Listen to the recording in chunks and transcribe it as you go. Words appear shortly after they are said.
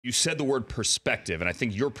You said the word perspective, and I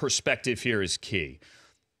think your perspective here is key.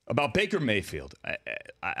 About Baker Mayfield,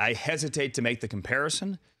 I hesitate to make the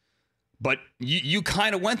comparison, but you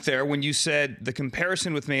kind of went there when you said the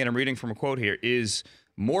comparison with me, and I'm reading from a quote here, is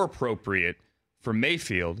more appropriate for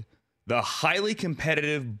Mayfield, the highly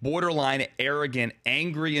competitive, borderline arrogant,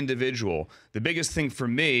 angry individual. The biggest thing for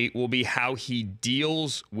me will be how he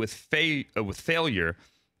deals with failure.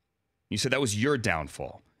 You said that was your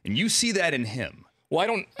downfall, and you see that in him. Well,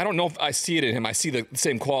 I don't know if I see it in him. I see the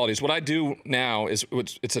same qualities. What I do now is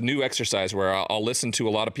it's a new exercise where I'll listen to a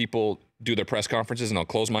lot of people do their press conferences, and I'll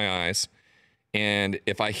close my eyes. And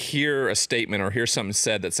if I hear a statement or hear something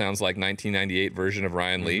said that sounds like 1998 version of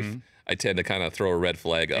Ryan Leaf, I tend to kind of throw a red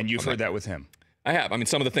flag up. And you've heard that with him? I have. I mean,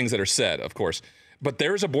 some of the things that are said, of course. But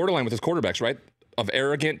there's a borderline with his quarterbacks, right? Of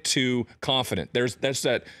arrogant to confident. There's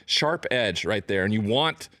that sharp edge right there, and you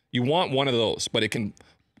want one of those, but it can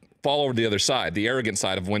fall over to the other side, the arrogant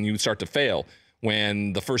side of when you start to fail.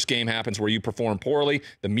 When the first game happens where you perform poorly,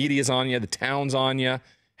 the media's on you, the town's on you,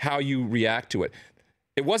 how you react to it.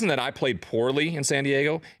 It wasn't that I played poorly in San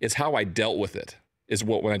Diego, it's how I dealt with it is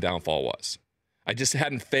what my downfall was. I just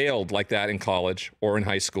hadn't failed like that in college or in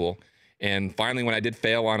high school. And finally, when I did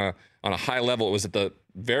fail on a high level, it was at the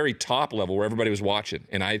very top level where everybody was watching.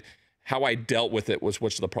 And how I dealt with it was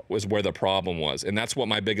where the problem was. And that's what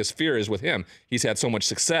my biggest fear is with him. He's had so much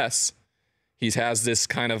success. He has this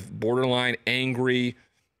kind of borderline angry,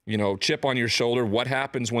 chip on your shoulder. What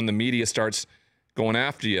happens when the media starts going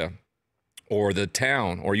after you, or the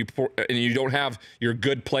town, and you don't have your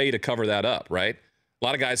good play to cover that up, right? A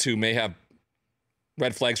lot of guys who may have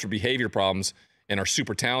red flags for behavior problems and are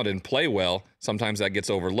super talented and play well, sometimes that gets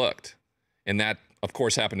overlooked. And that, of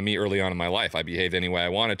course, happened to me early on in my life. I behaved any way I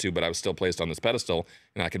wanted to, but I was still placed on this pedestal,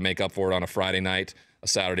 and I could make up for it on a Friday night, a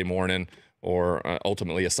Saturday morning, or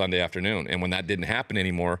ultimately a Sunday afternoon. And when that didn't happen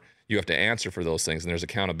anymore, you have to answer for those things, and there's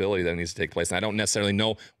accountability that needs to take place. And I don't necessarily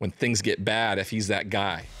know when things get bad if he's that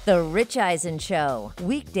guy. The Rich Eisen Show,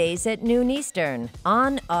 weekdays at noon Eastern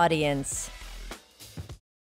on Audience.